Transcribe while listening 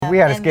we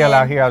had a scale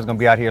out here, I was gonna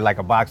be out here like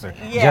a boxer,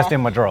 just in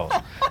my drawers.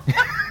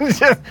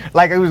 Just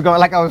like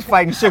like I was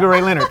fighting Sugar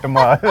Ray Leonard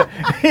tomorrow.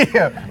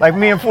 Yeah, like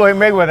me and Floyd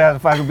Mayweather had a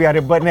fight, we'd be out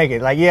here butt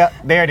naked. Like, yeah,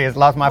 there it is,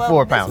 lost my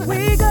 4 pounds.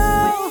 We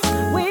go,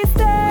 we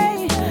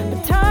stay,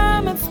 but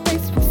time and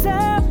space will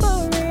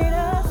separate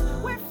us.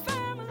 We're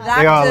family.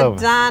 They all Dr. over.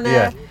 Donna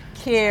Yeah.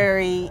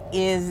 Carey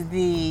is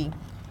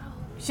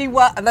she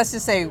was, let's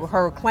just say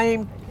her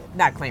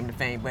not claim to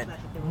fame, but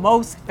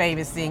most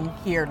famous thing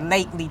here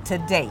lately to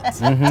date,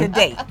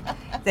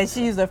 that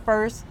she's the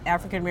first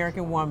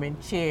African-American woman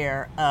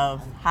chair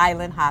of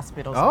Highland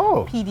Hospital's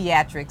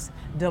pediatrics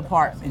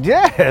department.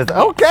 Yes,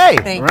 okay.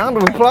 Thank Round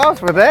of applause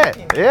for that.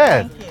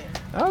 Yes.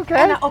 Okay.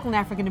 And the Oakland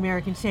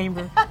African-American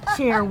Chamber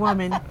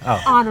chairwoman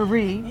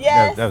honoree.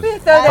 Yes. That was So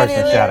that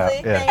personal is- shout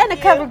out. Yeah. And the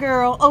cover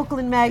girl,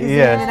 Oakland Magazine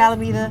and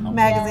Alameda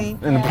Magazine.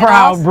 And the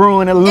Proud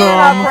Brewing alum.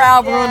 And our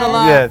Proud Bruin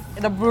alum. Yes.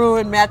 The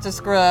Bruin matches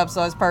scrub,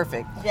 so it's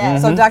perfect.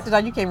 Yes. So Dr.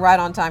 Don, you came right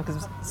on time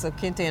because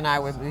Kente and I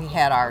we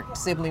had our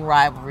sibling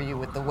rivalry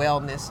with the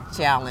wellness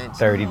challenge.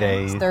 30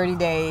 days. 30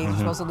 days. You're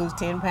supposed to lose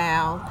 10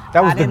 pounds.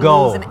 That was I the didn't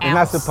goal. lose an You're not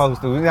ounce.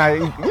 supposed to. You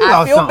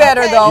I feel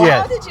better though.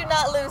 Yes. How did you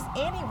not lose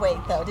any weight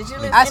though? Did you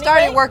lose I any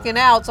started weight? working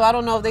out, so I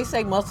don't know if they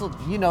say muscle,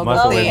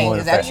 Muscle is thing. more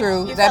Is that fat.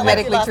 true? You Is that felt like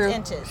you medically lost true?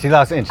 inches. She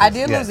lost inches. I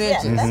did yes. lose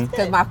inches that's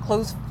because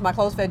good. my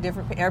clothes felt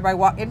different. Everybody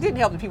walked. It didn't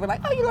help that people were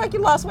like, oh, you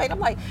lost weight. I'm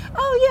like,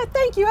 oh yeah,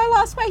 thank you. I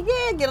lost weight.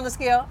 Yeah, get on the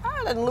scale.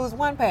 I didn't lose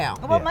 1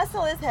 pound. Well, Yeah.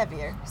 muscle is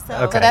heavier. So,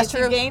 Okay. So that's if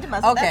you true? gained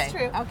muscle, Okay. that's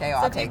true. Okay, so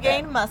I'll if you take that.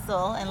 gained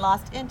muscle and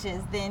lost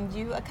inches, then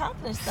you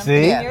accomplished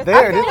something See? in your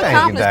There it life. is. Thank you,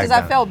 Accomplished because I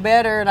Dr. felt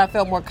better and I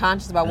felt more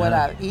conscious about what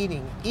I'm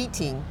eating.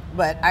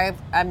 But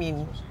I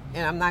mean,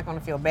 and I'm not going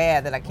to feel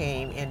bad that I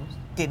came and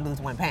didn't lose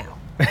 1 pound.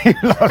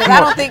 Because I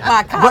don't think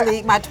my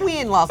colleague, my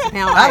twin, lost a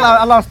pound.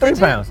 I lost 3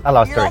 pounds. I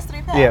lost You 3. lost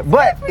 3 pounds. Yeah,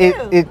 but Good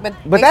for you. but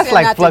they that's said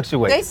like not to-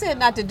 fluctuates. They said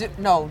not to do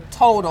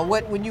total.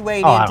 What when you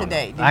weighed Oh, I in don't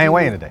today? know. Did I ain't you-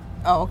 weighing today.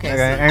 Oh, okay.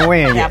 Okay, I ain't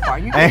weighing yet. That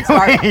part. You I ain't can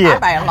start. weighing yet. I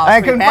might have lost I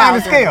 3 couldn't find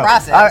pounds the during scale.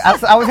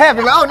 process. I was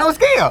happy. Like, oh, no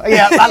scale.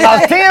 Yeah, I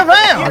lost 10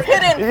 pounds. You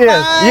couldn't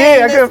Yes. find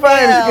Yeah, I the couldn't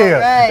find the scale, scale.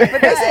 right.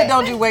 But they said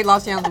don't do weight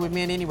loss challenges with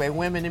men anyway,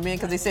 women and men,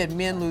 because they said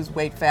men lose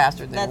weight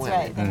faster than That's women.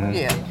 right. Mm-hmm.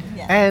 Yeah.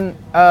 Yeah.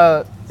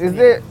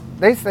 And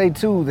they say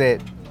too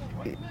that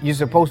you're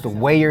supposed to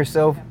weigh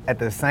yourself at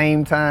the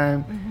same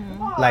time,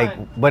 like,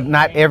 but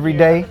not every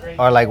day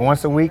or like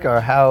once a week,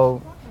 or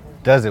how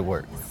does it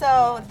work?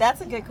 So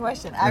that's a good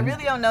question. I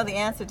really don't know the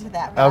answer to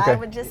that. But Okay. I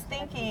was just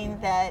thinking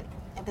that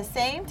at the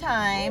same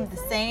time, the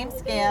same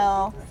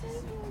scale,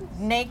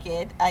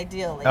 naked,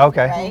 ideally.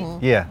 Okay. Right?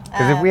 Yeah.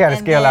 Because if we had a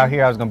And scale out then-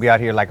 here, I was gonna be out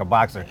here like a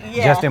boxer,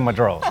 Yeah. just in my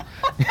drawers.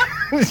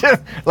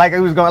 Just like I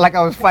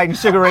was fighting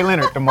Sugar Ray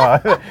Leonard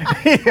tomorrow.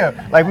 Yeah.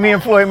 Like me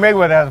and Floyd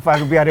Mayweather had a fight,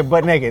 we'd be out here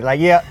butt naked. Like,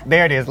 yeah,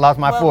 there it is, lost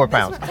my 4 this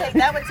pounds.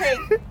 that would take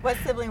what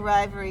sibling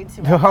rivalry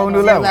to To a whole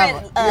new level.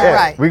 different, Yeah.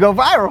 Right. We go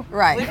viral.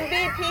 Right. We can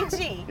be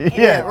PG.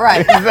 Yeah, right.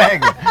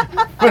 Exactly.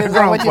 For the Is that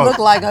grown what you folks. look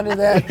like under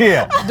that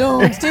Yeah.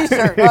 Dunes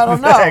t-shirt? I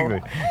don't know.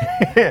 Exactly.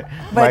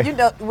 But Like, you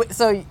know,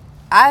 so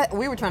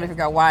we were trying to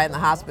figure out why in the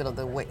hospital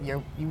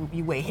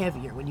you weigh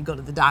heavier when you go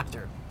to the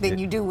doctor than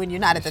you do when you're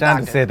not at the Shonda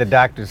doctor. said the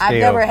doctor's scale. I've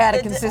never had a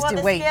The- consistent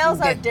the weight. scales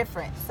are that-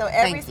 different. So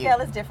every Thank you. scale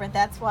is different.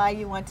 That's why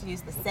you want to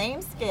use the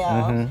same scale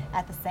Mm-hmm.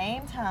 at the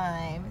same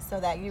time so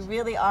that you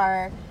really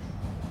are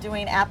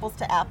doing apples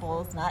to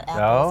apples, not Oh,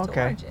 apples to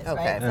okay. oranges,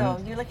 Okay. right?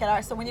 So you look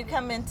at so when you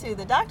come into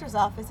the doctor's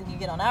office and you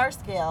get on our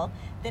scale,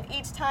 then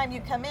each time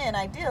you come in,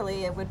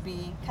 ideally, it would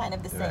be kind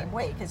of the same Right.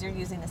 weight because you're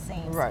using the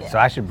same Right. scale. So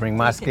I should bring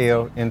my You can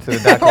scale see. into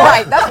the doctor.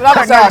 Right, that's what I'm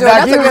gonna start doing. Doc,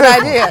 That's a you good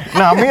listen. idea.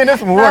 No, me and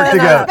this one work no,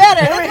 together.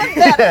 better. This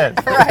is better.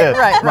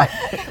 Yes.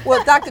 Right.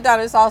 Well, Dr.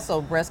 Donna, it's also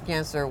breast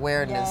cancer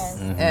awareness, Yes.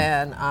 Mm-hmm.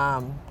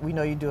 and we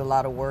know you do a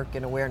lot of work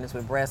in awareness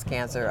with breast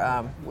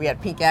cancer. We had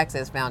Pink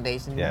Access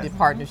Foundation. Yes. You did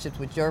partnerships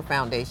with your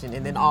foundation,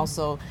 and then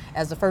also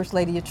as the first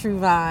lady of True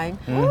Vine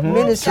Mm-hmm.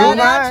 Ministry. Shout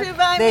out True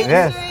Vine They-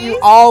 Yes. Ministries. You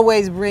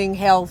always bring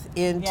health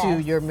into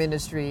Yes. your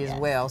ministry as Yes.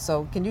 well.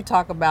 So, can you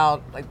talk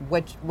about like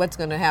what's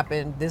going to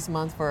happen this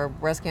month for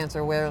breast cancer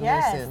awareness?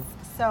 Yes. And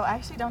So I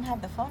actually don't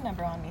have the phone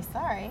number on me.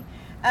 Sorry.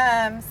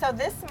 So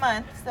this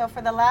month, so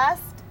for the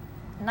last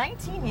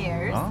 19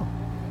 years, Oh.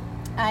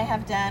 I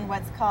have done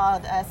what's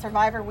called a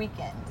Survivor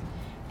Weekend.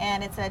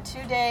 And it's a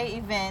 2-day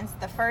event.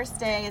 The first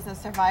day is a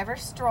Survivor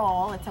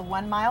Stroll. It's a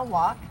 1-mile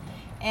walk.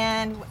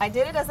 And I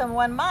did it as a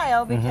 1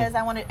 mile because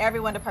I wanted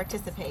everyone to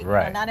participate. You know,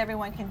 Right. not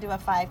everyone can do a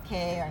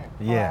 5K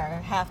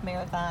or half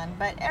marathon,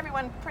 but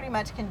everyone pretty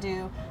much can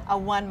do a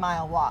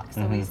 1-mile walk.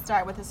 So we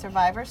start with a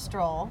Survivor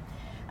Stroll.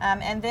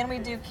 And then we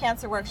do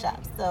cancer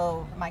workshops.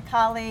 So my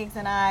colleagues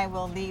and I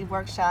will lead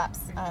workshops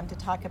to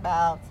talk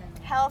about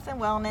health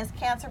and wellness,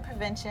 cancer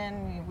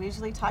prevention. We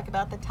usually talk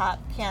about the top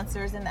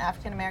cancers in the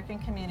African American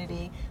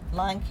community: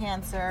 lung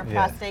cancer, Yes.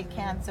 prostate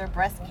cancer,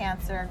 breast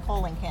cancer,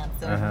 colon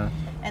cancer. Uh-huh.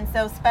 And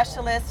so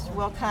specialists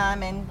will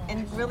come and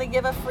really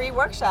give a free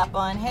workshop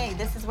on, hey,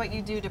 this is what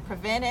you do to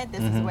prevent it.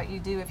 This is what you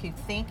do if you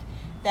think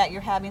that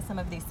you're having some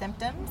of these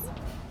symptoms.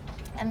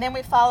 And then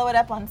we follow it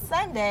up on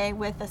Sunday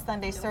with a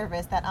Sunday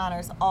service that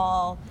honors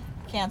all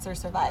cancer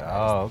survivors.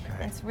 Oh,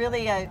 okay. It's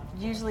really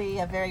usually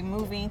a very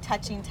moving,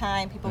 touching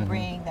time. People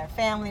bring their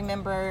family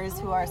members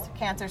who are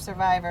cancer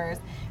survivors,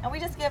 and we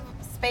just give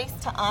space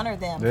to honor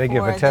them. Do they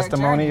give for a their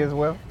testimony journey. as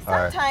well?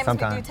 Or Sometimes we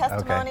do okay.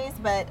 testimonies,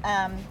 but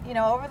you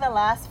know, over the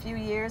last few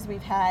years,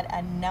 we've had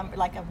a number,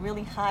 like a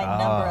really high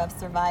number of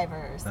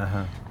survivors,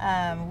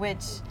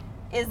 which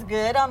is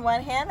good on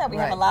one hand that we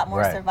have a lot more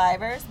Right.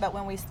 survivors. But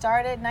when we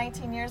started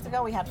 19 years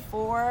ago, we had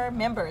 4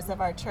 members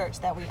of our church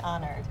that we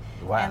honored,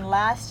 Wow. and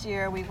last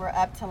year we were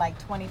up to like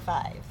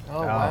 25.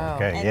 Oh, wow.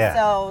 Okay, And yeah.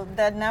 so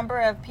the number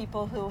of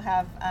people who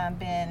have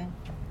been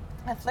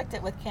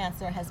afflicted with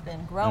cancer has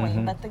been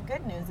growing. But the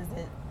good news is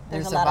that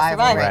there's a They're lot of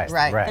surviving, survivors.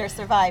 right. Right. They're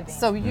surviving.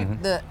 So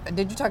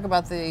did you talk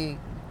about the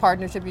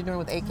partnership you're doing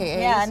with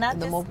AKAs? Yeah, and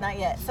not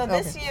yet. So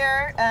this Okay.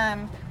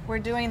 year, we're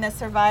doing the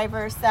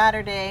Survivor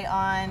Saturday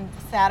on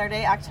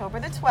Saturday, October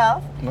the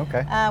 12th.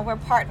 Okay. We're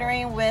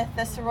partnering with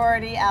the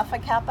sorority Alpha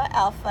Kappa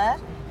Alpha,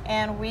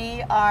 and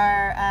we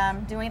are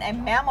doing a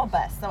mammal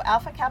bus. So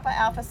Alpha Kappa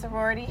Alpha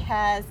sorority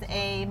has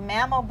a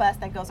mammal bus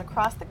that goes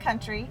across the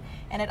country,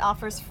 and it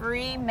offers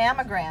free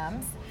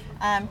mammograms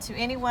to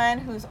anyone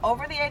who's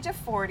over the age of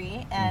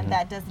 40 and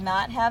that does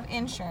not have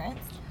insurance.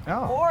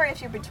 Oh. Or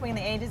if you're between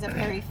the ages of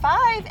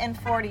 35 and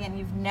 40 and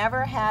you've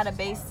never had a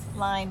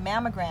baseline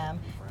mammogram,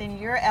 then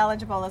you're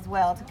eligible as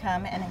well to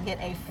come and get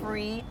a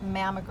free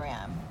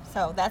mammogram.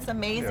 So that's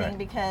amazing Right.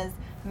 because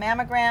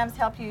mammograms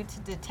help you to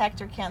detect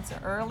your cancer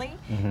early,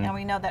 and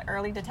we know that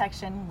early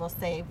detection will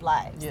save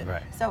lives. Yeah.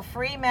 Right. So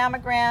free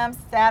mammograms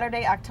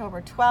Saturday,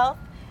 October 12th.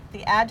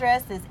 The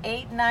address is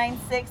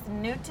 896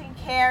 Newton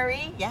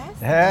Carey, yes,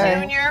 Hey.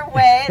 Junior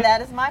Way.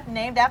 That is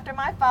named after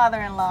my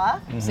father-in-law.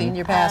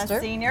 Senior pastor.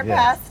 Senior Yeah.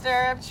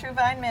 pastor of True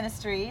Vine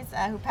Ministries,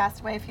 who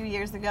passed away a few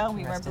years ago.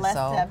 We were Rest his blessed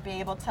soul. to be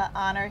able to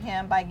honor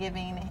him by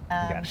giving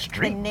got a the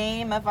street.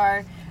 name of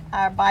our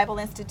Bible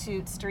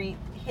Institute street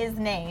his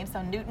name,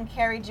 so Newton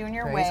Carey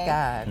Jr. Praise Way.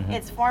 God.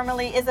 It's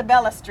formerly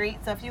Isabella Street,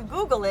 so if you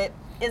Google it,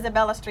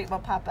 Isabella Street will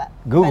pop up.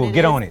 Google, But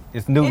get is- on it.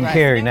 It's Newton it is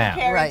Carey Newton now.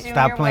 Carey Right. Jr.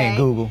 Stop playing Way.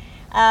 Google.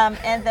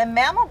 And the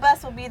mammal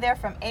bus will be there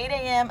from 8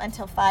 a.m.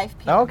 until 5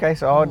 p.m. Oh, okay,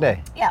 so all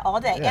day. Yeah, all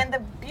day. Yeah. And the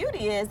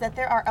beauty is that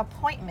there are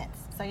appointments.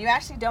 So you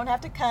actually don't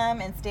have to come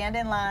and stand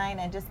in line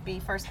and just be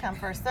first come,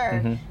 first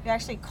serve. You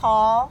actually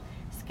call,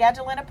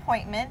 schedule an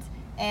appointment,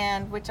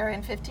 and which are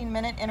in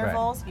 15-minute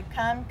intervals. You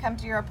come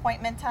to your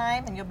appointment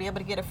time, and you'll be able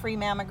to get a free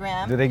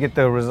mammogram. Do they get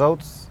the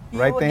results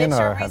right You will then, get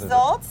or your how does it-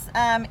 results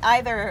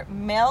either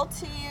mailed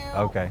to you,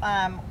 Okay.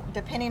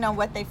 depending on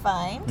what they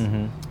find,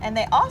 Mm-hmm. and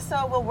they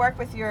also will work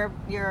with your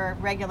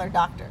regular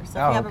doctor. So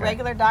if Oh, you have a okay.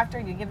 regular doctor,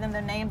 you give them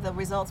their name, the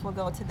results will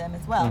go to them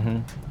as well. Mm-hmm.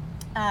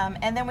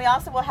 And then we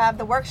also will have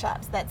the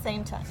workshops that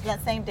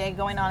same day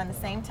going on in the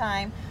same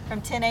time from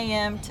 10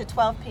 a.m. to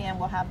 12 p.m.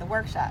 We'll have the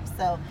workshops.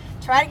 So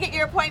try to get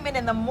your appointment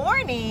in the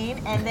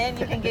morning, and then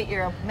you can get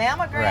your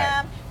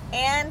mammogram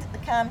and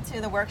come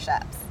to the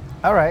workshops.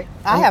 All right.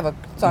 I have a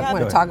Go want to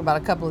ahead. talk about a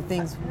couple of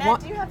things. Matt, One-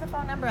 do you have the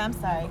phone number? I'm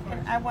sorry.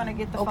 I want to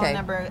get the Okay. phone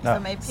number No. so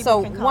maybe people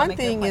So can call. one make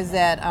the thing is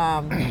appointment.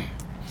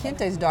 that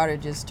Kente's daughter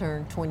just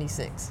turned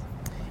 26,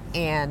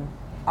 and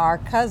our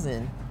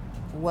cousin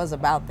was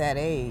about that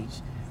age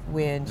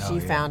when Oh, she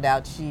yeah. found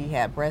out she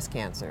had breast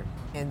cancer,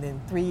 and then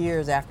 3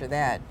 years after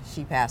that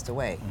she passed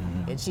away.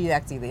 Mm-hmm. And she's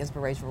actually the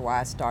inspiration for why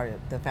I started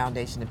the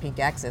foundation, the Pink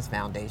Access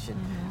Foundation,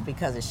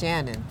 because of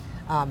Shannon.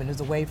 And it was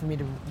a way for me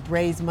to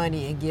raise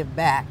money and give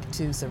back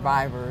to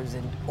survivors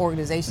and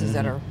organizations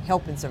that are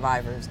helping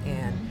survivors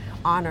and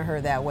honor her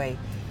that way.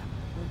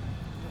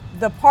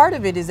 The part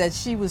of it is that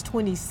she was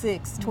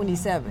 26,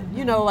 27.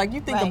 You know, like you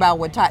think Right. about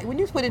what when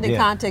you put it in Yeah,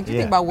 context, you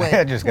yeah. think about what,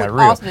 That just got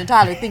real. Austin and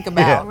Tyler think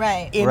about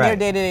Right. in their Right.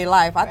 day-to-day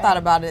life. I Right. thought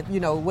about it, you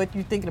know, what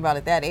you're thinking about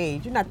at that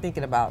age. You're not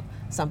thinking about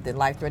something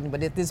life-threatening,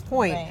 but at this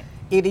point, Right.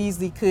 it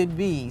easily could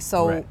be.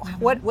 So Right.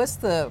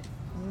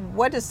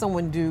 what does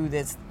someone do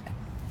that's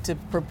to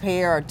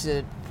prepare or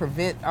to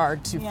prevent or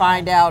to Yeah.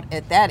 find out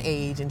at that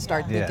age and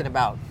start Yeah. thinking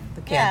about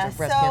the Yeah, cancer,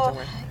 breast so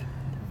cancer?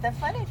 the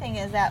funny thing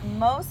is that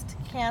most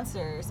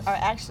cancers are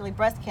actually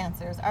breast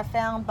cancers are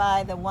found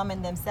by the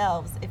woman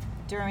themselves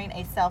during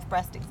a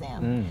self-breast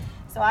exam.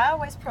 So I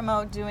always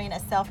promote doing a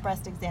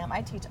self-breast exam.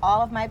 I teach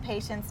all of my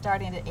patients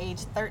starting at age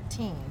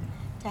 13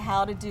 to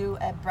how to do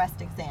a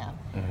breast exam.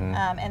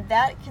 And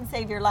that can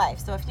save your life.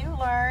 So if you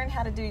learn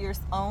how to do your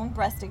own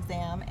breast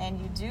exam and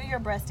you do your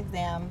breast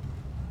exam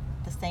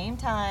the same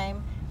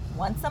time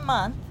once a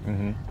month,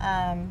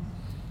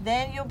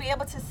 then you'll be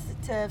able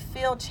to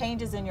feel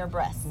changes in your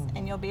breasts,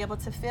 and you'll be able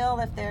to feel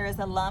if there is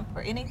a lump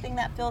or anything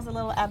that feels a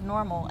little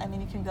abnormal, and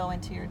then you can go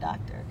into your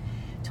doctor.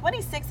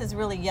 26 is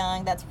really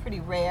young. That's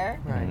pretty rare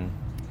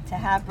to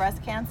have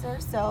breast cancer.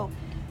 So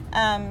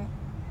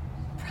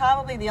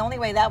probably the only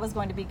way that was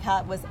going to be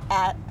caught was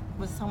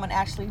someone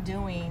actually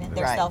doing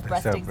their Right.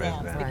 self-breast Self-breast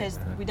exams, exam. because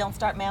we don't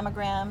start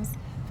mammograms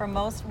for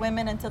most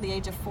women until the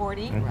age of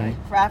 40. Right.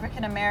 For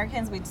African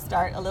Americans, we'd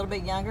start a little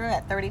bit younger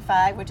at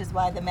 35, which is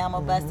why the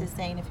mammal bus is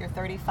saying if you're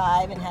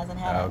 35 and hasn't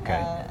had Okay.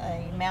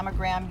 a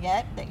mammogram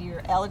yet, that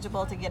you're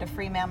eligible to get a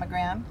free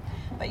mammogram.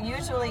 But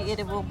usually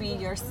it will be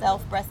your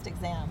self breast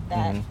exam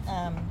that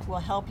will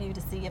help you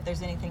to see if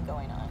there's anything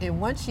going on. And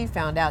once she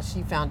found out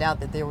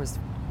that there was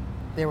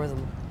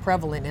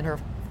prevalent in her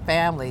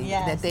family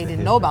Yes. that they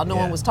didn't know about. No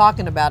one was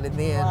talking about it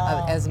then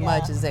Wow, as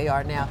much yeah. as they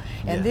are now.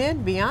 And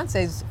then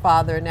Beyonce's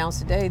father announced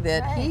today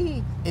that Right.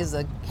 he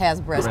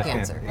has breast Breast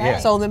cancer. cancer, yeah.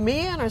 So the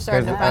men are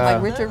starting to 'Cause, find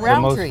like Richard the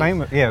Roundtree. most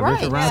famous- yeah, right.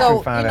 Richard Roundtree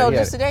So found you out know, he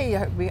just had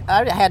today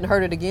I hadn't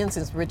heard it again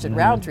since Richard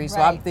Roundtree.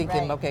 So I'm Right,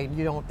 thinking, right. okay,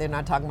 they're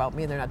not talking about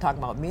men. They're not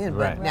talking about men. But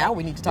Right. now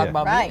we need to talk Yeah.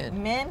 about Right.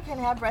 men. Men can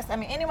have breast. I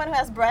mean, anyone who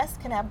has breasts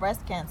can have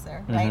breast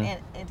cancer, right? And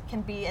it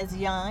can be as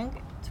young,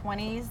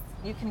 20s,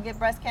 you can get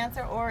breast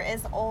cancer, or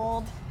as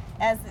old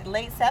as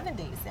late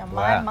 70s. And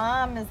my Wow.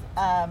 mom is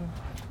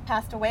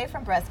passed away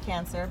from breast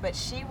cancer, but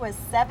she was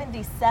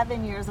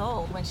 77 years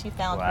old when she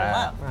found her Wow.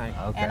 lump. Right.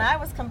 Okay. And I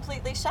was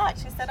completely shocked.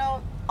 She said, oh,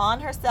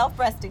 on her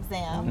self-breast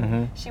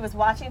exam, she was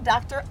watching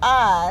Dr.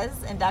 Oz,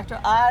 and Dr.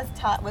 Oz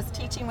was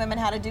teaching women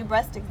how to do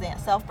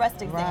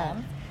self-breast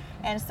exams.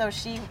 And so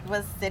she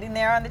was sitting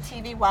there on the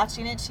TV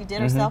watching it. She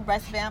did her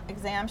self-breast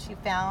exam. She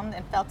found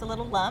and felt a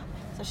little lump.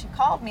 So she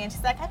called me and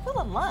she's like, I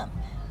feel a lump.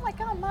 I'm like,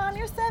 oh, Mom,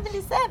 you're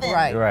 77.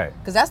 Right. Right.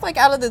 Because that's like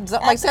out of the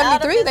like That's out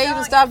of 73. the They even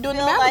zone. stopped You doing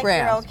the feel like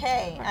mammograms. you're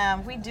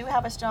okay. We do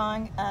have a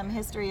strong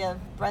history of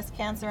breast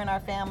cancer in our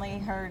family.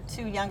 Her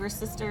two younger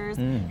sisters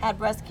had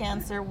breast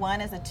cancer.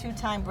 One is a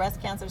 2-time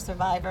breast cancer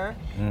survivor.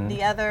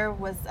 The other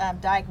was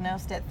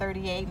diagnosed at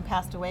 38 and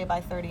passed away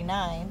by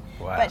 39.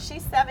 Wow. But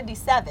she's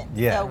 77.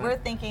 Yeah. So we're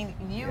thinking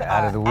you Yeah, are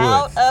out of the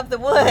woods. out of the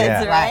woods,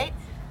 Yeah. right?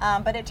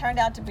 But it turned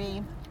out to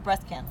be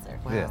breast cancer.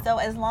 Yeah. So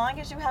as long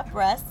as you have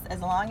breasts,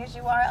 as long as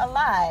you are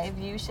alive,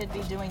 you should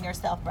be doing your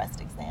self-breast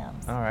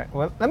exams. All right.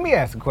 Well, let me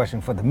ask a question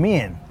for the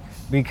men,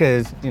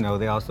 because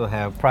they also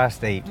have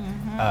prostate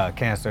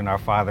cancer, and our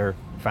father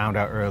found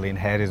out early and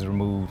had his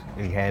removed.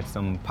 He had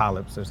some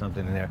polyps or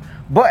something in there.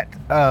 But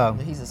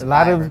He's a a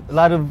lot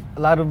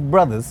survivor. of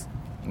brothers,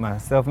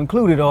 myself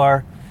included,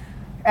 are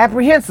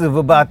apprehensive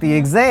about the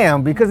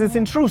exam because it's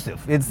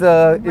intrusive. It's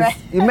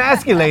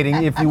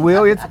emasculating, if you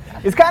will.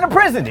 It's kind of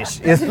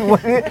prisonish.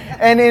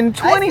 And in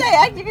 20 You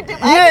can do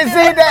yeah,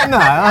 see that? No,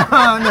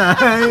 no,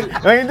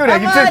 I ain't do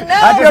that. Come on, no.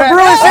 I Your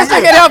Bruce sister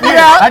can help you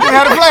out. I just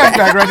had a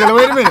flashback right there.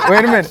 Wait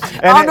a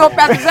minute. I don't know if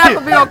Pastor Zach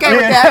will be okay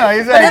with that. Yeah, But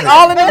exactly. it's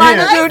all in the line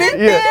of Yeah. duty.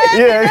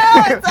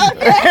 Yeah.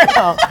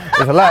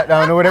 There's a lot. I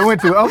don't know where they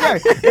went to. Okay.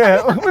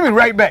 Yeah. We'll be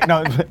right back.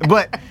 No,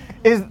 but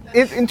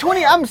it's in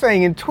 20. I'm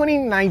saying in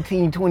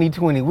 2019,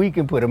 2020, we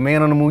can put a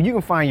man on the moon. You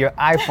can find your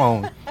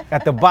iPhone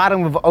at the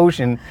bottom of the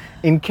ocean,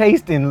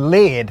 encased in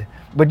lead,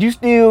 but you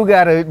still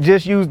gotta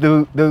just use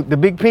the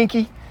big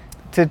pinky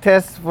to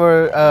test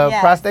for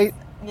Yes. prostate.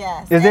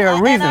 Yes. Is there a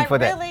And reason for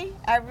that?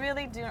 I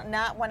really do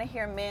not want to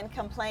hear men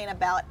complain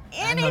about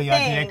I know anything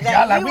y'all do, 'cause that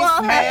y'all like, you we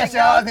all have smash to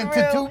y'all go into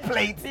through 2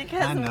 plates.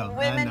 because I know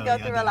women y'all go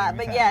do through a that lot. every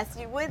But time. yes,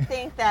 you would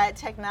think that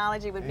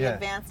technology would be Yeah.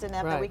 advanced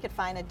enough that Right. we could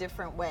find a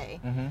different way.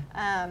 Is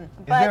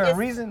But there a it's-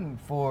 reason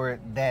for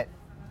that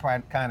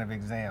kind of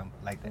exam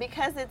like that?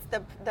 because it's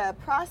the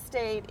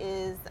prostate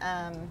is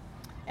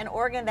an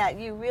organ that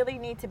you really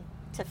need to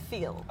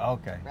feel.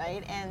 Okay.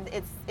 Right, and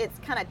it's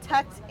kind of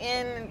tucked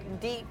in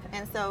deep,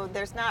 and so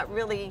there's not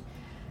really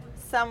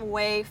some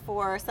way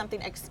for something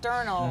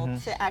external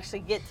to actually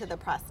get to the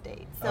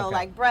prostate. So Okay.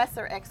 like breasts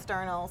are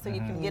external, so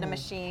you can get a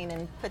machine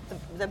and put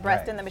the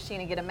breast Right. in the machine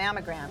and get a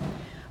mammogram.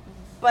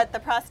 But the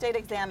prostate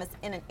exam is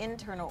in an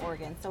internal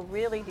organ, so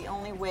really the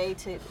only way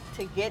to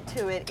get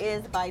to it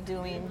is by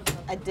doing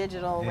a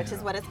digital, which is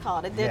Digital. what it's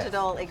called, a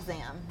digital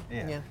exam.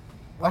 Yeah.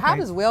 Well, how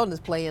Okay. does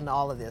wellness play into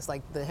all of this?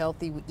 Like the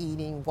healthy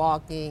eating,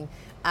 walking.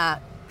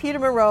 Peter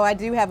Monroe, I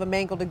do have a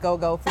mango to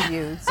go for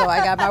you. So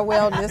I got my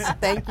wellness.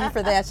 Thank you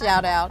for that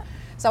shout out.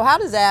 So how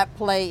does that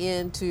play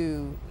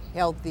into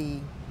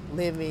healthy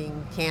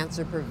living,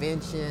 cancer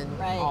prevention,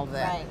 Right, all of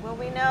that? right. Well,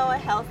 we know a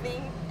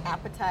healthy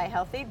appetite,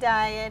 healthy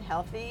diet,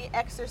 healthy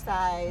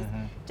exercise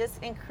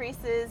just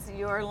increases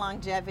your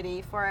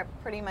longevity for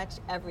pretty much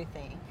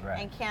everything, Right.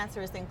 and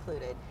cancer is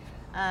included.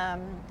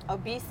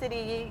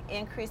 Obesity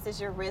increases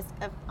your risk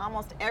of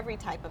almost every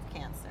type of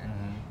cancer.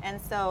 And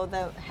so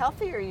the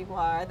healthier you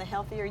are, the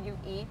healthier you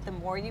eat, the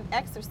more you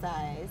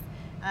exercise,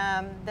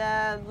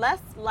 the less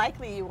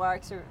likely you are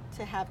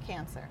to have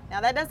cancer.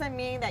 Now that doesn't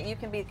mean that you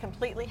can be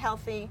completely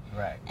healthy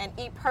Right. and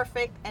eat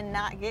perfect and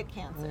not get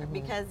cancer,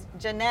 because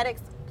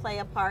genetics play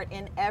a part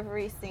in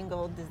every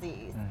single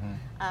disease.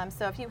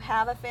 So if you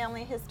have a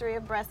family history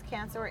of breast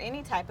cancer or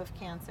any type of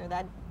cancer,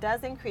 that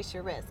does increase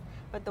your risk.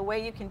 But the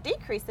way you can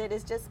decrease it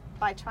is just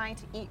by trying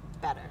to eat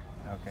better.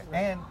 Okay.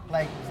 And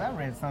like, 'cause I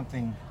read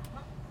something,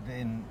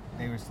 then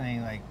they were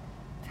saying like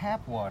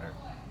tap water,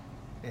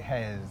 it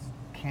has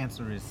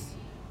cancerous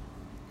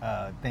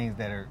things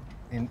that are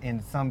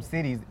in some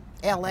cities.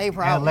 L.A.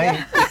 probably.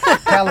 LA,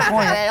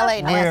 California,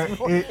 LA where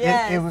nasty. it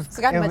Yes. was It's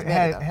gotten much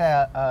better, though.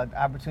 had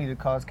opportunity to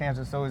cause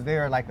cancer. So is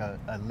there like a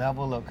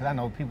level of, because I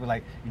know people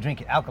like you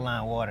drink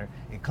alkaline water,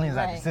 it cleans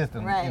out the Right,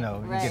 system. right, You know,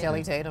 you right. get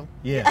Shelly the- Tatum.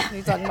 Yeah.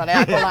 You talking about Yeah,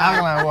 alkaline?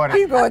 alkaline water.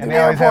 You going And through they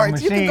the always have a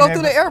airport. You can machine go that-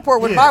 through the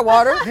airport with Yeah. my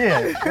water.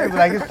 Yeah, they be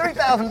like it's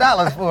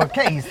 $3,000 for a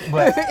case,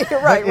 but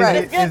Right, but right.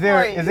 Is, It's is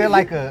there for you. is there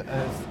like a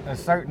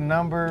certain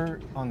number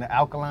on the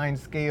alkaline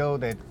scale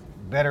that's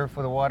better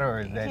for the water, or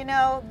is that You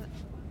know,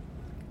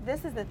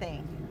 this is the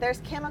thing. There's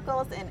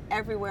chemicals in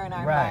everywhere in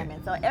our Right.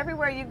 environment. So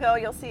everywhere you go,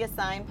 you'll see a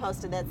sign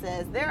posted that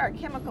says there are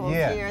chemicals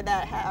Yeah. here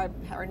that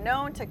are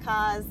known to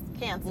cause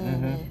cancer.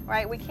 Mm-hmm.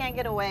 Right? We can't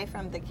get away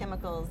from the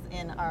chemicals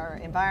in our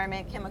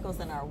environment, chemicals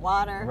in our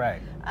water.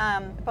 Right.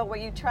 But what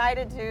you try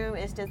to do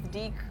is just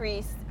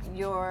decrease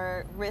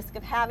your risk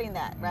of having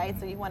that, right?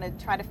 So you want to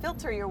try to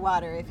filter your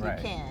water if Right.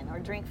 you can, or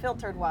drink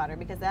filtered water,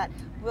 because that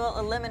will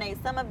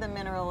eliminate some of the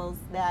minerals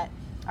that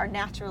are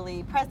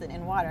naturally present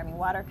in water. I mean,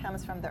 water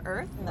comes from the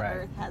earth, and the Right.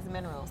 earth has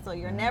minerals. So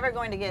you're never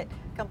going to get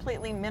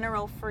completely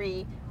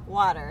mineral-free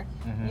water.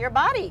 Mm-hmm. Your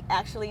body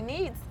actually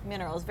needs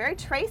minerals, very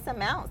trace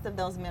amounts of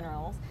those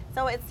minerals.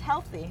 So it's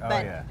healthy, Oh,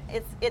 but yeah.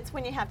 it's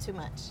when you have too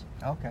much.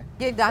 okay?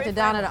 Get Dr. Very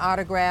Donna to friendly.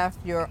 autograph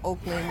your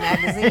Oakland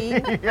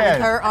magazine Yes.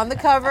 with her on the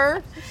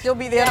cover. She'll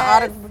be there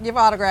Yes. to give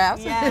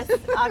autographs. Yes,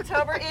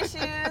 October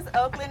issues,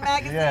 Oakland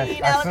Magazine, Yes,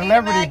 a Alameda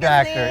celebrity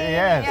doctor, Magazine.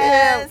 yes.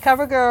 Yeah,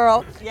 cover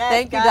girl. Yes,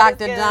 Thank you, God is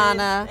Dr. good.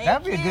 Donna. Thank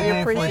That'd be a good you.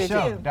 name for a Appreciate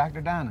show, you.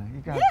 Dr. Donna. You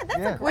got, Yeah, that's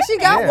a Well, great she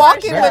got name.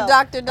 Walking Yeah. with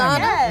Dr. Donna.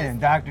 Yes.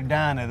 And Dr.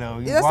 Donna, though.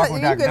 You That's walk like-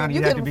 with you Dr. can, Donna, you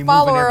you have to can be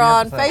follow moving her every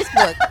on episode.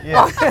 Facebook.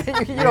 Yeah.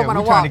 You Yeah, don't want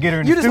we're to trying walk. to get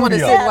her in You the just want to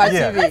sit studio. and watch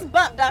Yeah. Let's TV.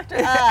 bump Dr.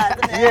 Oz.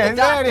 Yeah,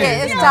 that is.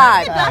 Yeah, it's Yeah.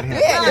 time. Out here. Yeah,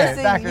 Yeah, it's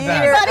the Dr. Donna.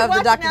 year Everybody of the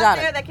watching Dr. out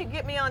Donna. there that could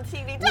get me on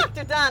TV,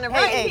 Dr. Donna,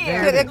 right Hey,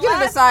 here. give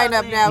him a sign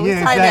up now. We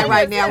Yeah, signed that exactly.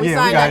 right now. We Yeah, we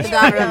signed got Dr. it.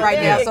 Donna up right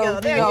There now. you So, go,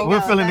 there you go.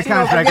 We'll fill in the Yeah,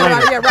 contract yeah,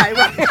 later. yeah,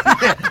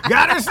 right.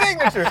 Got her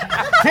signature.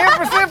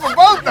 10% for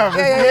both of us.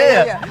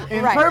 Yeah.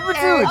 In Right.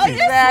 perpetuity.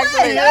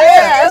 Exactly. Yeah.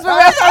 Yeah,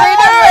 that's how we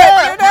do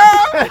it.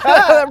 You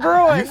know, You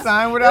Bruins.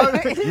 signed without,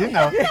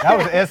 that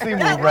was an SC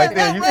move right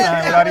there. You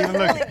signed without even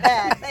Really looking.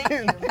 bad. Thank you.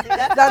 See,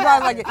 That's why I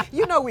was like,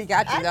 you know, we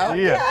got you though.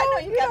 Yeah. I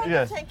know you got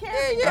Yes. to take care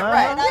of me. Yeah, Uh-huh.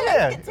 right. And I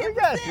Yeah, get we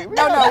got you. No,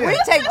 got no, we you.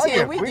 take Oh, 10.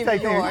 yeah, We we give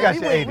take you 10. yours. We got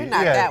you We're 80.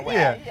 not Yeah, that way.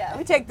 yeah.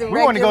 We take the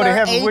We want to go to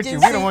regular heaven with you.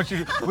 agency. We don't want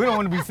you. We don't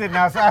want to be sitting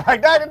outside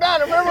like Dr.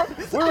 Donna. Remember,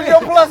 we were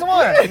your plus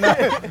one.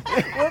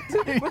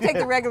 We'll take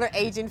the regular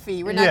agent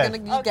fee. We're not Yes.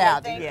 going to geek Okay,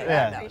 out. thank you.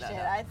 Yeah. I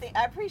appreciate it.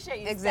 I appreciate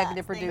you.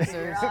 Executive Stats. Thank you. producers.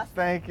 You're awesome.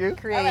 Thank you. All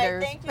right,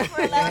 Creators. thank you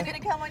for allowing me to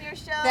come on your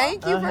show.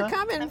 Thank you for Uh-huh.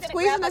 coming I'm and gonna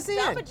squeezing grab us a in.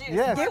 Jamba Juice.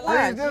 Yes, Get please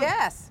one. do.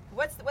 Yes.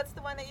 What's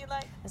the one that you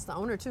like? It's the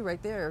owner too,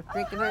 right there,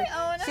 drinking hi,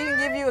 her. owner. She can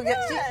give you a good.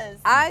 Yes.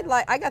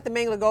 I got the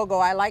Mangla Go-Go.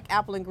 I like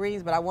apple and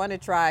greens, but I want to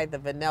try the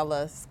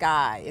vanilla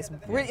sky.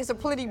 It's a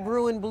pretty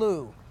Bruin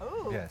blue.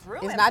 Ooh, Yes.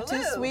 Bruin It's not blue.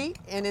 too sweet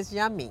and it's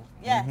yummy.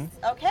 Yes.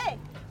 Okay.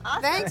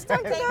 Awesome. Thanks,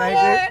 Dr. Take Donna.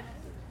 care.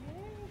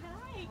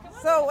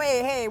 So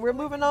hey, we're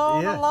moving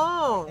on Yeah.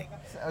 along.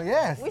 Oh,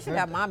 yes. We should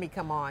have Mommy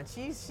come on.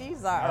 She's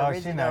our Oh,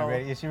 original. she's not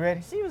ready. Is she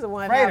ready? She was the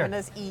one Freighter. having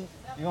us eat.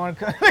 You want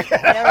to come?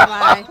 Never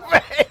mind.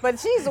 But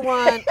she's the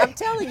one. I'm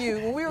telling you,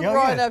 when we were Yo,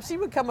 growing yeah. up, she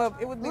would come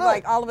up. It would be Look.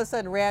 like all of a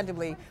sudden,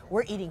 randomly,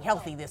 we're eating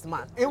healthy this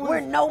month. It was- We're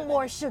no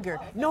more sugar,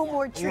 no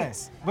more treats.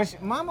 Yes.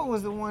 But Mama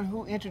was the one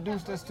who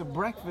introduced us to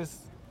breakfast.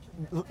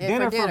 Yeah,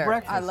 Dinner for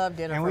breakfast. I love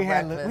dinner and for we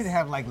breakfast. We'd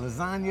have like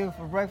lasagna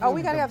for breakfast. Oh,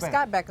 we It was gotta the have best.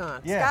 Scott back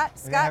on. Yeah,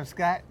 Scott, we have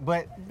Scott.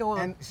 But Go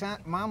on.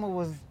 and Mama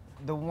was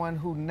the one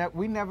who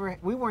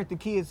we weren't the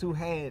kids who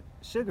had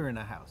sugar in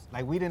the house.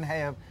 Like we didn't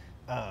have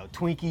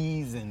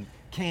Twinkies and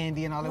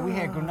candy and all that. We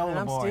had granola and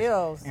I'm bars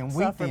still and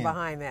suffering weekend.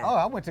 behind that. Oh,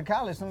 I went to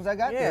college as soon as I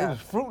got there. Yeah. It was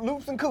Fruit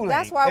Loops and Kool-Aid.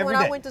 That's why when every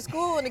I day. went to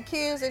school and the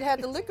kids that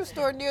had the liquor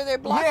store near their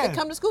block Yeah. that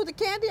come to school with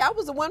the candy, I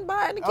was the one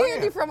buying the Oh,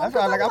 candy yeah. from them. That's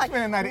why 'cause I'm I'm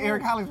spending the night at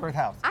Eric Hollingsworth's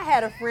house. I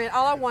had a friend,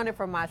 all I wanted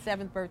for my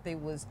 7th birthday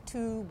was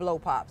 2 blow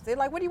pops. They're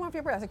like, what do you want for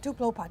your birthday? I said, 2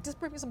 blow pops. Just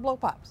bring me some blow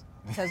pops.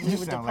 Because we You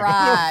were sound like a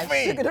little deprived.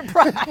 fiend. Sugar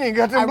deprived. You ain't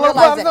got them I blow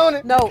realized pops that- on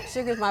it? No,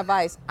 sugar's my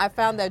vice. I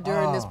found that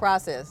during this Oh,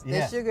 process. yeah.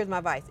 That sugar is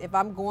my vice. If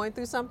I'm going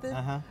through something,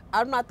 Uh-huh.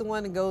 I'm not the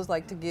one that goes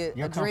like to get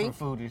Your a drink. comfort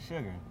food is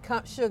sugar.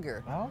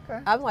 Sugar. Oh, okay.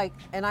 I'm like,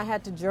 and I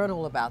had to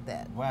journal about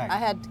that. Why? I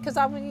had, because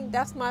I mean,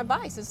 that's my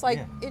vice. It's like,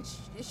 Yeah. it's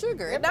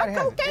sugar. And not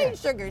Everybody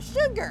has it, cocaine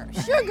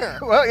yeah. sugar.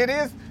 Well, it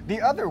is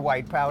the other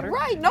white powder.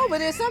 Right, no, but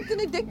there's something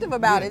addictive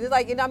about Yeah. it. It's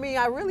like, and I mean,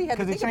 I really had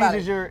to 'Cause it think about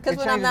changes it. your- Because it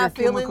when I'm changes your not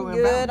feeling chemical good,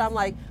 imbalance. I'm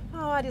like,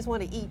 oh, I just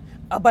want to eat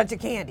a bunch of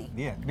candy.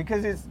 Yeah,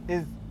 because it's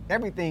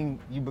everything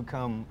you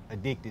become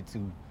addicted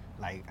to,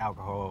 like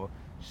alcohol,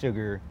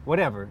 sugar,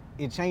 whatever.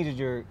 It changes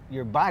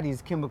your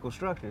body's chemical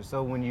structure.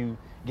 So when you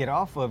get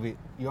off of it,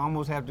 you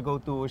almost have to go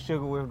through a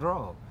sugar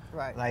withdrawal.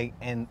 Right. Like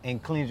and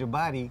cleanse your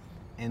body.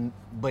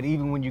 But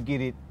even when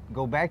you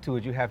go back to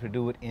it, you have to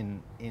do it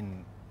in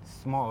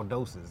small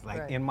doses, like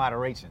Right. in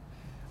moderation.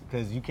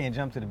 Because you can't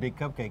jump to the big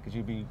cupcake because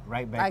you'll be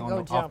right back I on go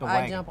off jump. the I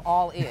wagon. jump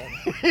all in.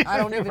 I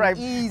don't even Right.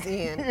 ease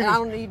in. And I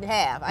don't eat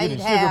half. I You eat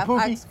the sugar half. I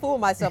poopy? fool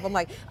myself. I'm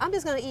like, I'm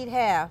just gonna eat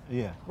half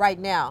Yeah. right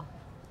now.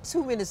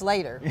 2 minutes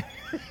later. You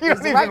 'Cause don't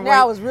even right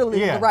now wait. is really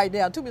Yeah. right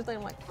now. 2 minutes later,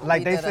 I'm like, I'll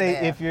Like eat they that say,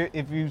 other half.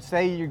 if you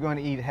say you're going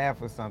to eat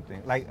half of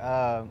something, like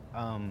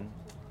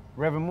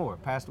Reverend Moore,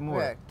 Pastor Moore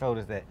Right. told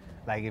us that,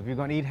 like if you're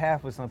going to eat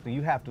half of something,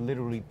 you have to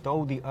literally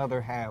throw the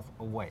other half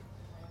away.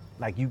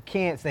 Like you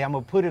can't say I'm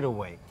gonna put it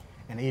away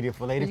and eat it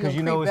for later You're because gonna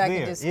you know creep it's back and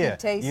there. just Yeah, keep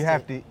tasting you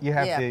have it. to you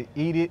have Yeah. to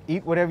eat it,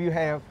 eat whatever you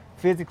have.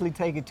 Physically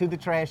take it to the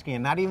trash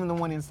can, not even the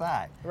one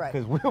inside. Right.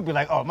 Because we'll be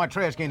like, oh, my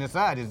trash can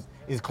inside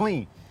is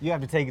clean. You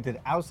have to take it to the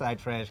outside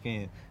trash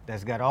can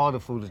that's got all the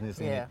foolishness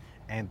in Yeah. it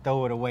and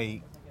throw it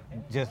away.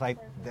 Just like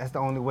that's the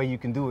only way you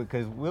can do it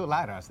because we'll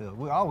lie to ourselves.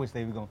 We always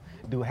say we're gonna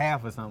do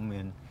half or something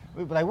and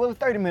we'll be like, well,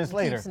 30 minutes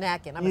later. Keep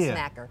snacking. I'm Yeah, a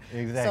snacker.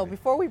 Exactly. So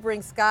before we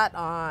bring Scott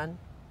on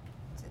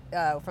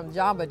from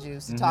Jamba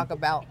Juice to talk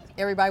about,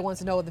 everybody wants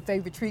to know the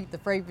favorite treat, the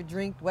favorite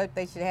drink, what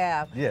they should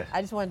have. Yes.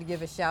 I just wanted to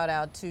give a shout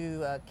out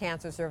to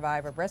cancer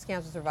survivor, breast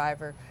cancer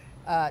survivor,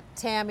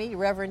 Tammy,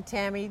 Reverend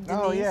Tammy Denise,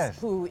 Oh, yes.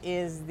 who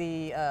is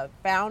the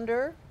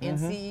founder and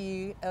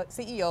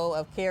CEO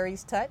of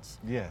Carrie's Touch,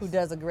 Yes. who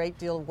does a great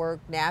deal of work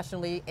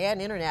nationally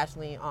and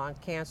internationally on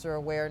cancer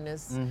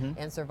awareness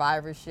and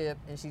survivorship.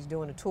 And she's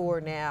doing a tour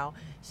now.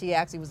 She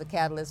actually was a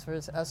catalyst for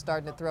us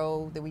starting to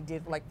throw that we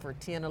did like for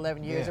 10,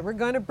 11 years. Yeah. And we're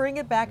going to bring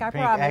it back, I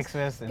Pink promise.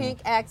 Access and- Pink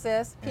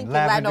Access. and Pink and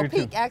Lavender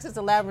Pink too. Access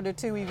and Lavender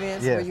 2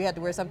 events Yes. where you had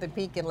to wear something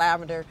pink and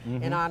lavender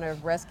in honor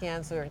of breast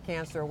cancer and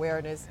cancer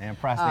awareness. And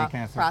prostate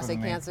cancer for Prostate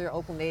the men. cancer.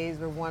 Oakland A's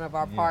were one of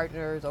our Yeah.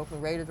 partners.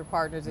 Oakland Raiders were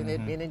partners in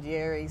it, Ben and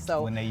Jerry.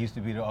 So When they used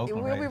to be the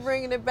Oakland we'll be Raiders.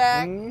 bringing it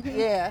back.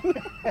 Yeah.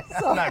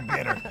 I'm not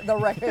bitter. The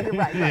record,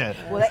 right. Yeah.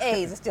 Well, the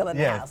A's are still in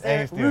the Yes, house.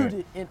 They're A's still.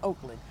 rooted in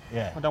Oakland.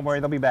 Yeah. Well, don't worry,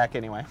 they'll be back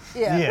anyway.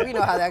 Yeah, Yeah. we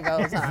know how that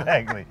goes, huh?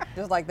 Exactly.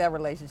 Just like that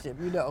relationship,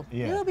 you know.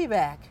 Yeah. You'll be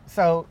back.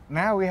 So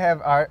now we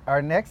have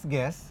our next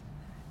guest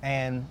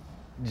and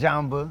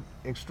Jamba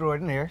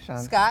extraordinaire, Sean.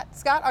 Scott,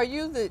 are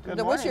you what's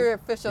morning. your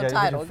official Yeah, what's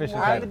your title? official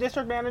Good I'm morning. the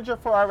district manager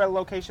for our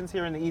locations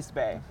here in the East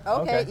Bay.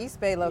 Okay, Okay. East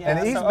Bay location.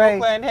 And Yeah, East so Bay-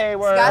 Oakland,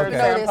 Hayward, Scott, Okay. you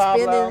know, San they're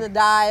Pablo. spinning the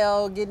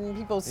dial, getting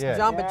people Yeah.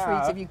 jumping Yeah.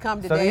 treats if you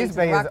come So today the East to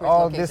Bay is Rockridge all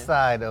location. this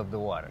side of the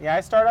water. Yeah,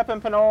 I start up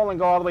in Pinole and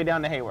go all the way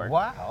down to Hayward.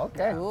 Wow.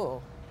 Okay.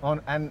 Cool. On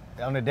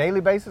a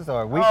daily basis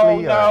or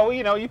weekly? Oh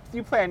or- no,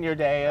 you plan your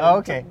day Oh,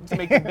 okay. to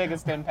make the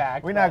biggest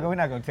impact. We're not but going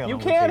to tell You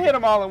them. can hit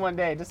them all in one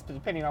day, just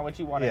depending on what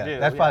you want Yeah, to do.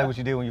 that's probably what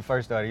you did when you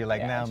first started. You're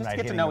like, Yeah, now I'm just not get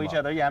to hitting know them each all.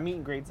 other. Yeah, meet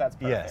and greets. That's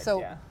Yeah. perfect. So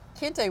yeah.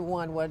 Kente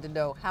one wanted to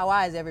know, how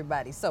is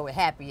everybody so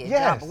happy at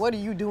Yes. Jamba? What are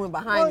you doing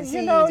behind Well, the you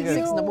scenes know, at 6 in the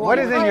you- morning? What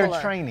is in your People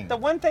are- training? The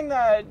one thing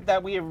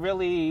that we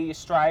really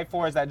strive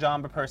for is that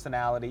Jamba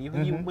personality.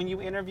 When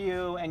you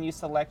interview and you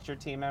select your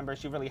team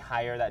members, you really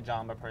hire that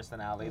Jamba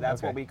personality.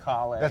 That's Okay. what we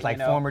call it. That's like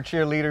you know. former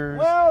cheerleaders.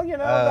 Well,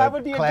 that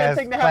would be a class- good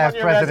thing to class have on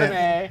your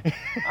president.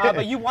 resume.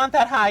 But you want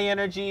that high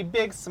energy,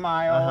 big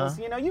smiles.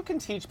 Uh-huh. You can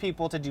teach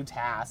people to do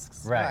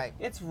tasks. Right. Right.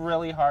 It's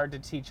really hard to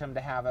teach them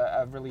to have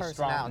a really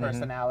strong Personality.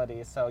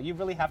 personality. So you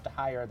really have to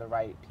hire the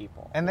right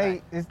people. And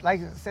it's like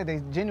I said, they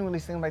genuinely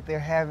seem like they're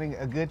having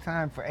a good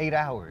time for 8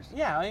 hours.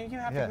 Yeah, you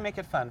have Yeah. to make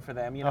it fun for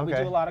them. We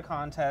Okay. do a lot of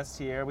contests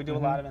here. We do a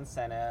lot of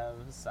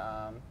incentives.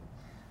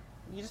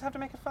 You just have to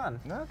make it fun.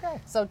 Okay.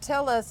 So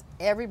tell us,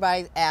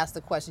 everybody asks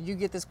the question. You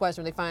get this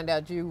question when they find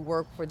out you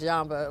work for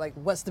Jamba, like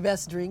what's the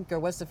best drink or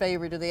what's the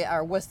favorite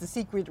or what's the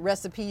secret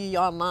recipe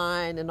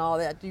online and all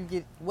that.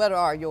 What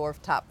are your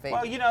top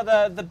favorites?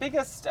 Well, the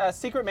biggest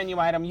secret menu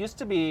item used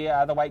to be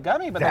the white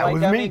gummy, but That the white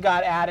was gummy me.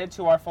 got added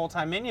to our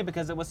full-time menu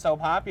because it was so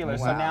popular.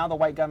 So Wow. now the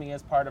white gummy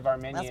is part of our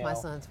menu. That's my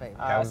son's favorite.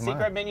 That was Secret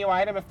mine. menu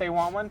item, if they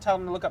want one, tell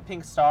them to look up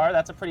Pink Star.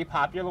 That's a pretty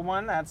popular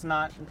one. That's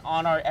not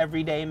on our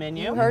everyday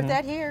menu. You heard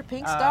that here,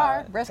 Pink Star,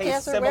 breast tastes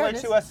cancer similar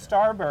awareness. to a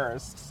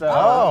Starburst. So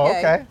Oh, okay.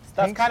 okay.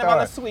 that's Pink kind of on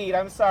the Star. sweet.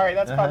 I'm sorry,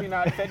 that's probably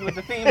not fitting with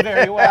the theme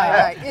very well.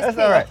 Right, right. That's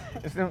all right.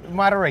 It's in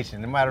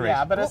moderation.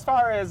 Yeah, but as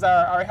far as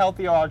our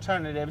healthier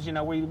alternatives,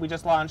 we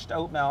just launched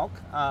oat milk.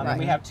 Right.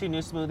 We have 2 new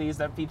smoothies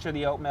that feature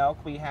the oat milk.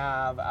 We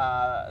have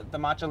the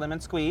matcha lemon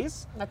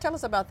squeeze. Now tell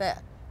us about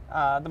that.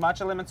 The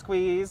matcha lemon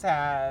squeeze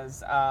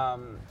has,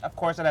 of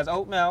course, it has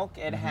oat milk.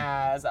 It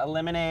has a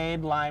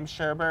lemonade, lime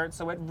sherbet,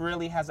 so it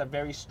really has a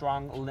very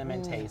strong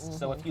lemon taste.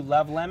 So if you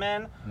love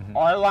lemon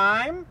or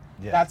lime,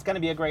 Yes. that's going to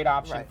be a great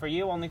option Right. for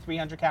you. Only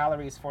 300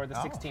 calories for the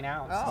 16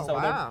 ounce. Oh, so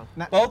wow.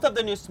 both of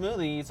the new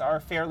smoothies are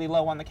fairly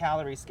low on the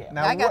calorie scale.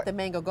 Now, I got what- the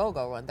Mango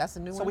Go-Go one. That's the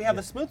new So one? we have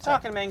the Smooth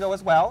Talking Mango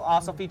as well.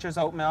 Also features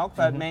oat milk,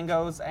 but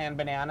mangoes and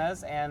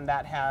bananas, and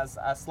that has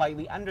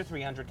slightly under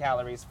 300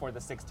 calories for the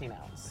 16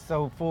 ounce.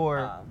 So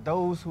for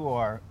those who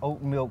are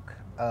oat milk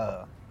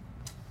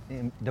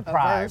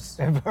deprived,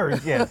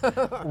 averse, yes.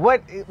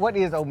 What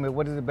is oat milk?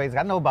 What is it basically?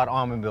 I know about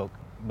almond milk,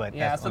 but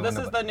Yeah, that's so all I this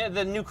know is about.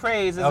 the new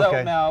craze is Okay.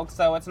 oat milk.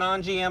 So it's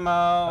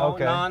non-GMO,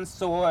 Okay.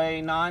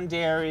 non-soy,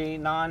 non-dairy,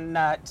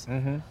 non-nut.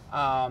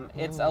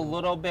 It's a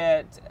little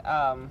bit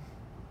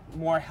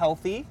more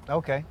healthy,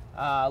 Okay.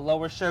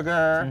 lower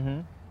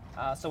sugar.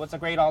 So it's a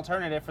great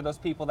alternative for those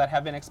people that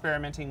have been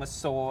experimenting with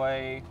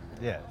soy.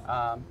 Yes.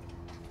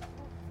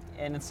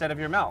 And instead of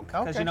your milk,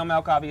 because Okay.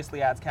 milk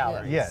obviously adds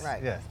calories. Yes.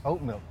 Right. Yes.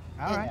 Oat milk.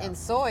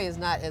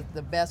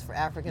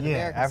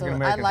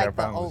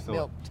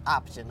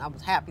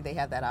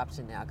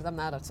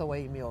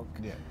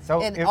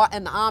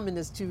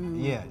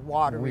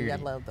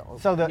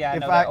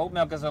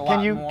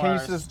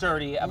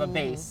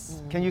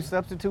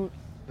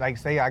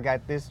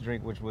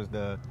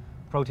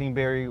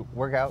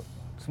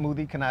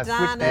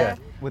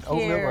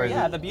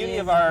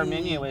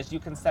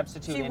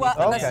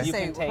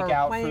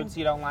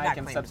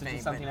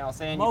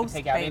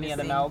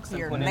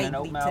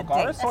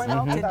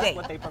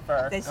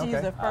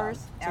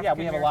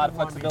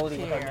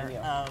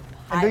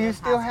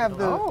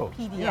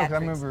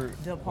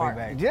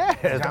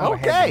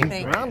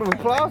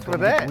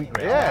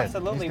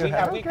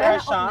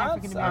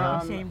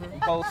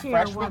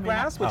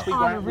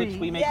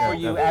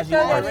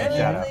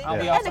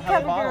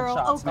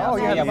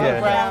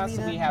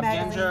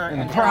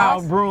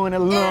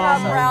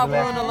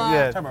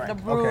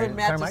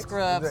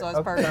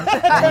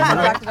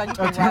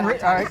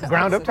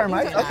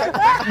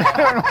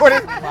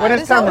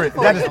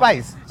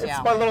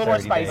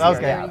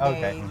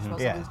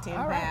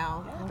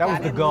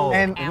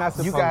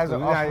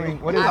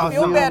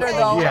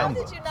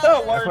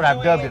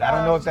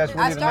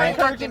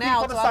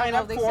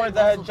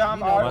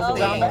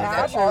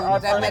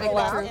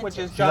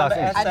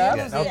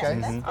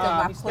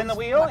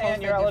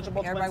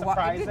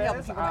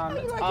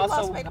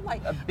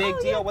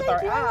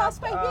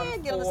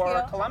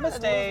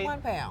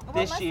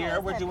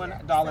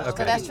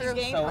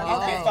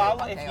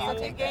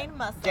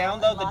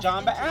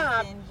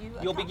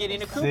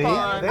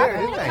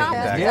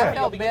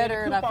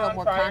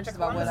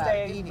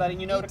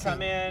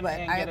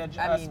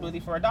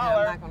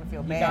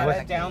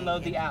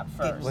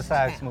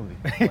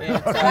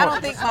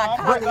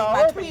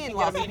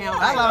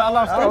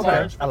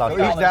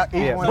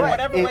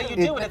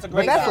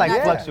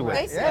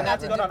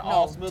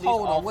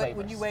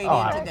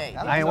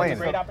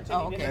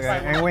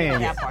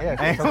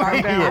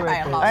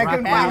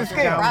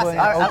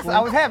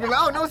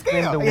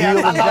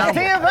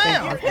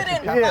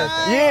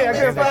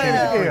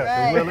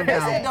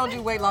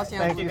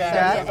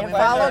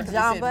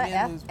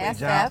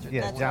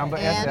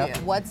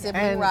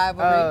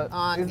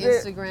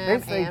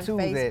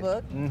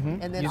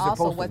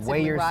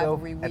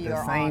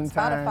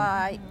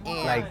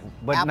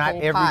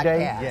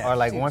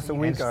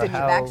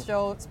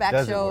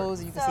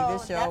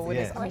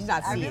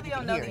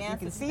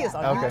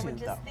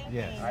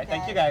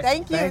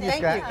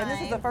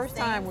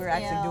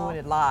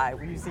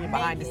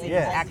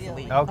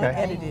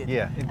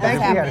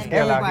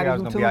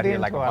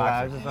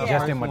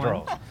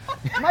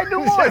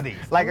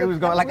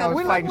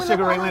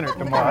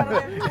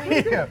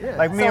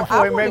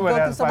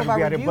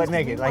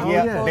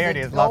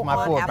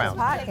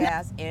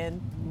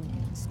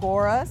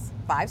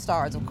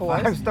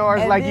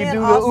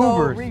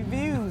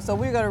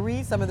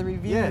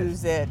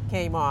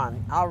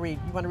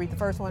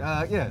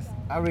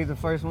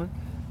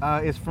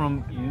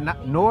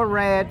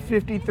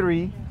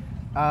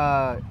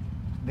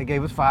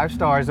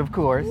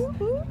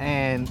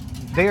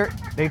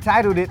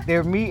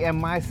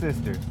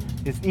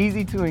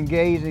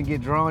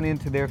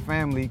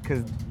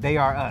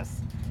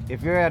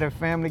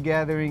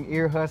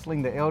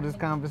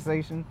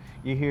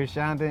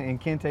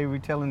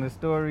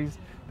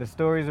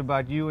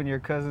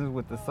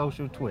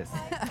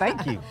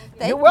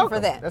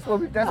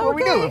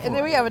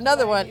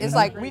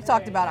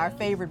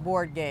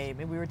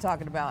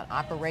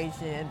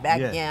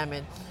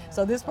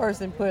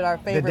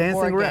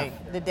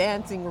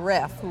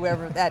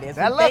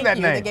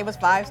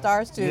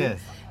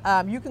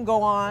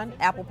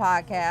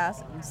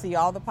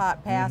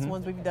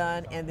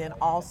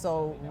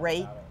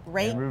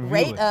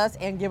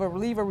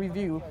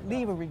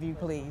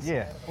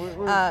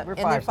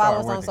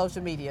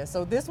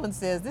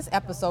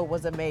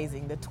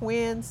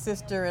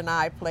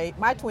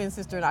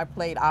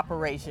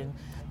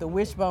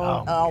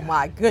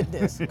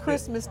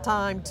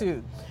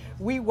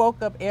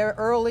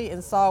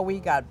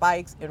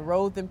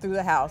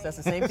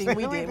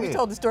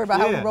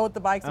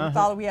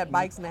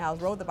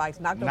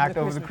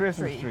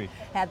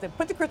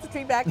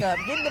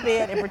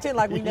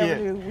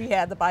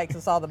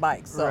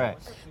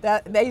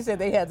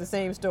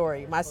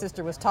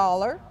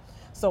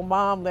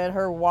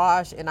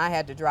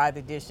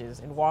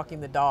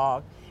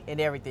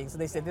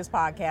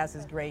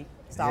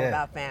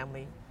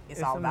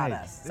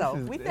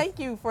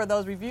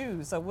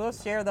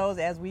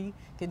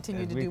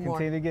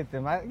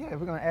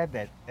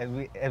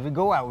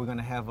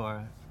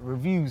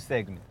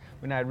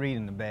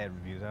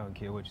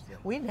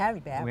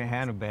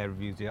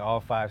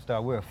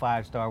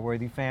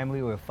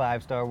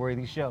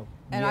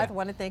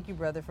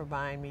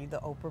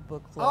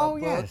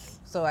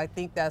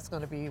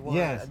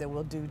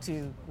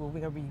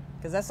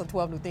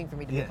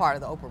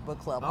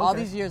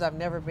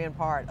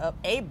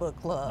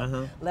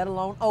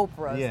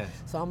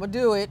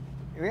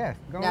 Yeah,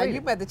 go Now read you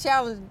it. better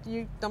challenge.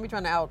 You don't be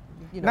trying to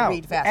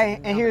read faster.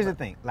 And here's the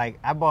thing. Like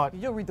I bought,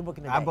 You'll read the book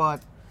in a day.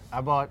 I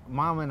bought.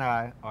 Mom and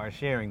I are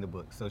sharing the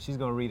book, so she's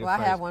gonna read it Well,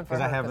 first. I have one for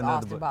her I have because another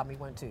Austin book. bought me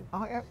one too.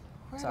 Oh, yeah.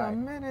 Wait Sorry. a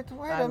minute.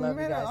 Wait I a love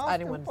you minute. guys. I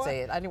didn't want to say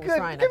it. I was trying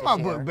not Get to my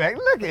share. book back.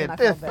 Look And I at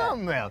this. felt bad.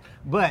 Something else.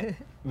 But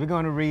we're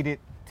gonna read it.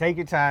 Take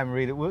your time,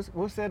 read it.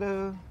 We'll set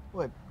a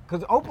what?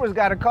 Because Oprah's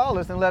got to call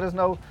us and let us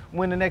know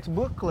when the next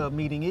book club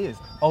meeting is.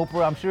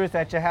 Oprah, I'm sure it's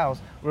at your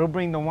house. We'll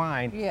bring the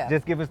wine. Yeah.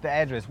 Just give us the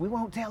address. We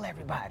won't tell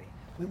everybody.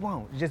 We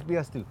won't. Just be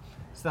us two.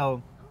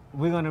 So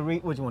we're gonna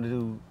read. What you want to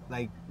do?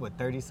 Like what?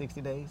 30,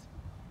 60 days?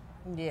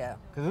 Yeah.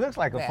 Because it looks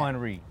like a Yeah. fun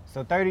read.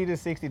 So 30 to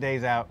 60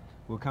 days out,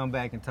 we'll come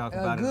back and talk A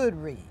about it. good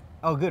read.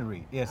 Oh, good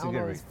read. Yes, I a don't good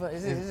know, read. it's fun.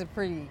 It's a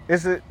pretty.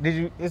 It's a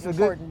it's a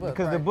important good book,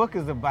 because the right. book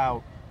is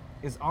about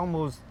it's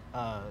almost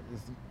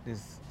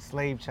this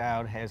slave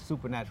child has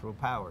supernatural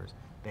powers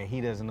that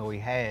he doesn't know he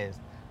has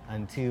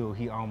until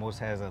he almost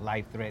has a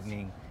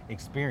life-threatening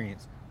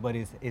experience. But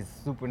it's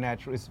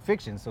supernatural. It's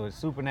fiction, so it's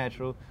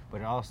supernatural,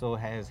 but it also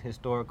has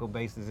historical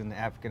basis in the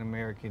African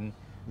American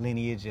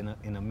lineage in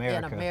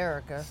America. In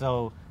America.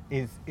 So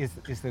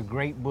it's a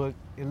great book.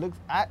 It looks.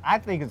 I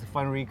think it's a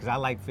fun read because I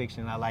like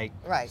fiction. I like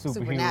Right, superheroes.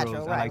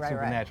 supernatural, I like right.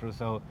 supernatural.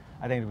 So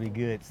I think it'll be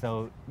good.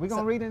 So we're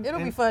gonna read it. It'll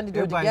be and fun to do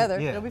it everybody- together.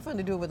 Yeah. It'll be fun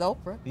to do it with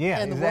Oprah. Yeah,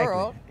 and exactly. the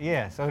world,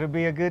 Yeah, so it'll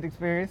be a good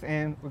experience,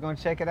 and we're gonna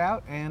check it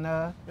out, and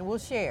and we'll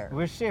share.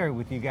 we'll share it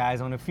with you guys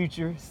on a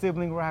future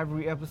sibling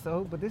rivalry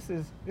episode. But this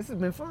has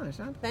been fun,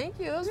 Sean. Thank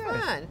you. It was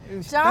Yes. fun. Thank you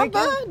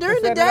Jamba for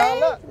during the setting it all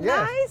day. up.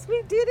 Yes. Nice.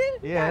 We did it.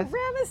 Yes. Got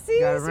Ramesses. Got We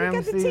got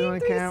the Ramesses Team on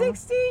the camera.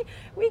 360.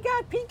 We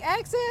got Pink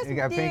Access. We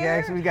got Pink there.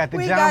 Access. We got the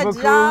we Jamba got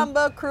crew.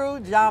 Jamba crew.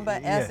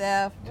 Jamba Yes.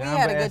 SF. We Jamba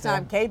had a good SF.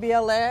 time.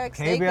 KBLX.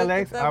 they cooked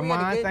KBLX, us up. We had a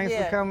Armand, good- thanks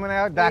yeah. for coming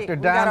out. We Dr.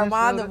 got Diamond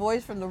Armand, the showed up.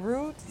 voice from the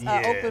Roots,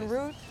 Yes. Open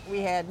Roots. We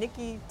had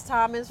Nikki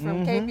Thomas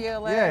from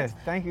KBLX. Yes,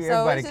 thank you, so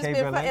everybody, it's just been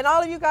fun. KBLX. And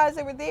all of you guys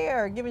that were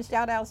there, giving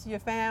shout outs to your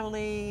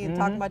family and Mm-hmm.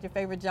 talking about your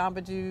favorite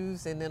Jamba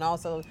Juice, and then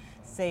also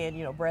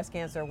saying, breast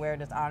cancer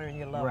awareness, honoring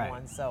your loved Right.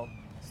 ones. So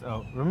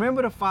So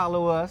remember to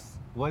follow us,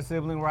 What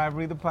Sibling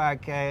Rivalry, the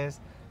podcast.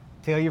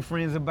 Tell your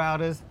friends about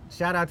us.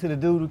 Shout out to the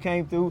dude who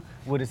came through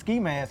with a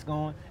ski mask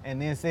on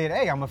and then said,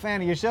 "Hey, I'm a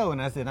fan of your show."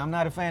 And I said, "I'm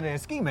not a fan of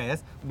that ski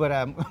mask, but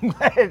I'm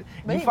glad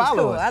But you he was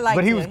follow cool. us." I liked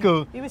but he him. was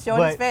cool. He was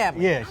showing his But,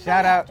 family. Yeah,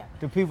 shout out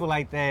to people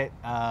like that.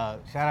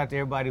 Shout out to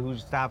everybody who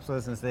stops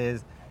us and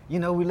says, we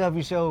love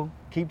your show.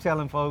 Keep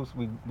telling folks.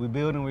 We're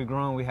building, we're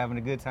growing, we're having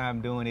a good time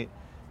doing it.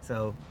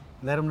 So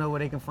let them know where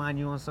they can find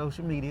you on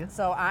social media.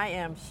 So I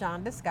am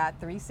Shonda Scott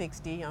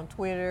 360 on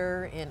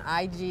Twitter and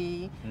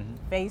IG,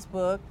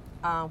 Facebook.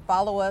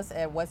 Follow us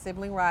at What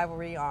Sibling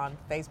Rivalry on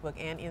Facebook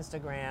and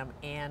Instagram,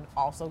 and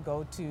also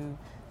go to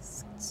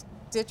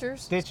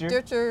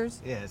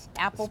Stitchers, Yes.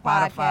 Apple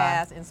Spotify.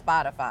 Podcasts, and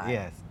Spotify.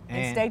 Yes.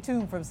 And stay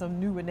tuned for some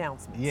new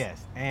announcements.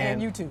 Yes, And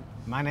YouTube.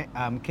 My name,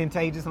 I'm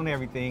Contagious on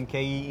everything.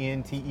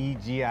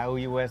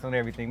 KENTEGIOUS on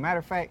everything. Matter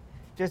of fact,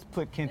 just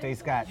put Kente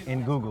Scott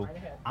in Google.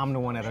 I'm the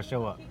one that'll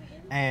show up.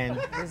 And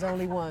There's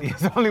only one.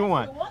 there's only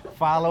one.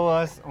 Follow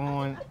us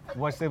on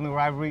What Sibling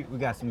Rivalry. We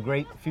got some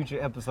great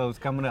future episodes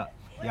coming up.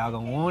 Y'all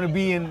gonna want to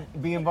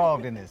be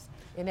involved in this.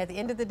 And at the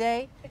end of the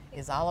day,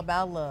 it's all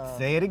about love.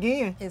 Say it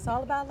again. It's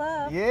all about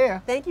love. Yeah.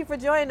 Thank you for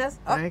joining us.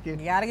 Thank you.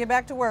 You gotta get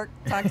back to work.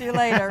 Talk to you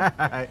later.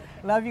 All right.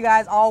 Love you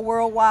guys all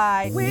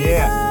worldwide.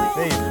 Yeah.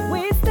 See you.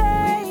 We stay.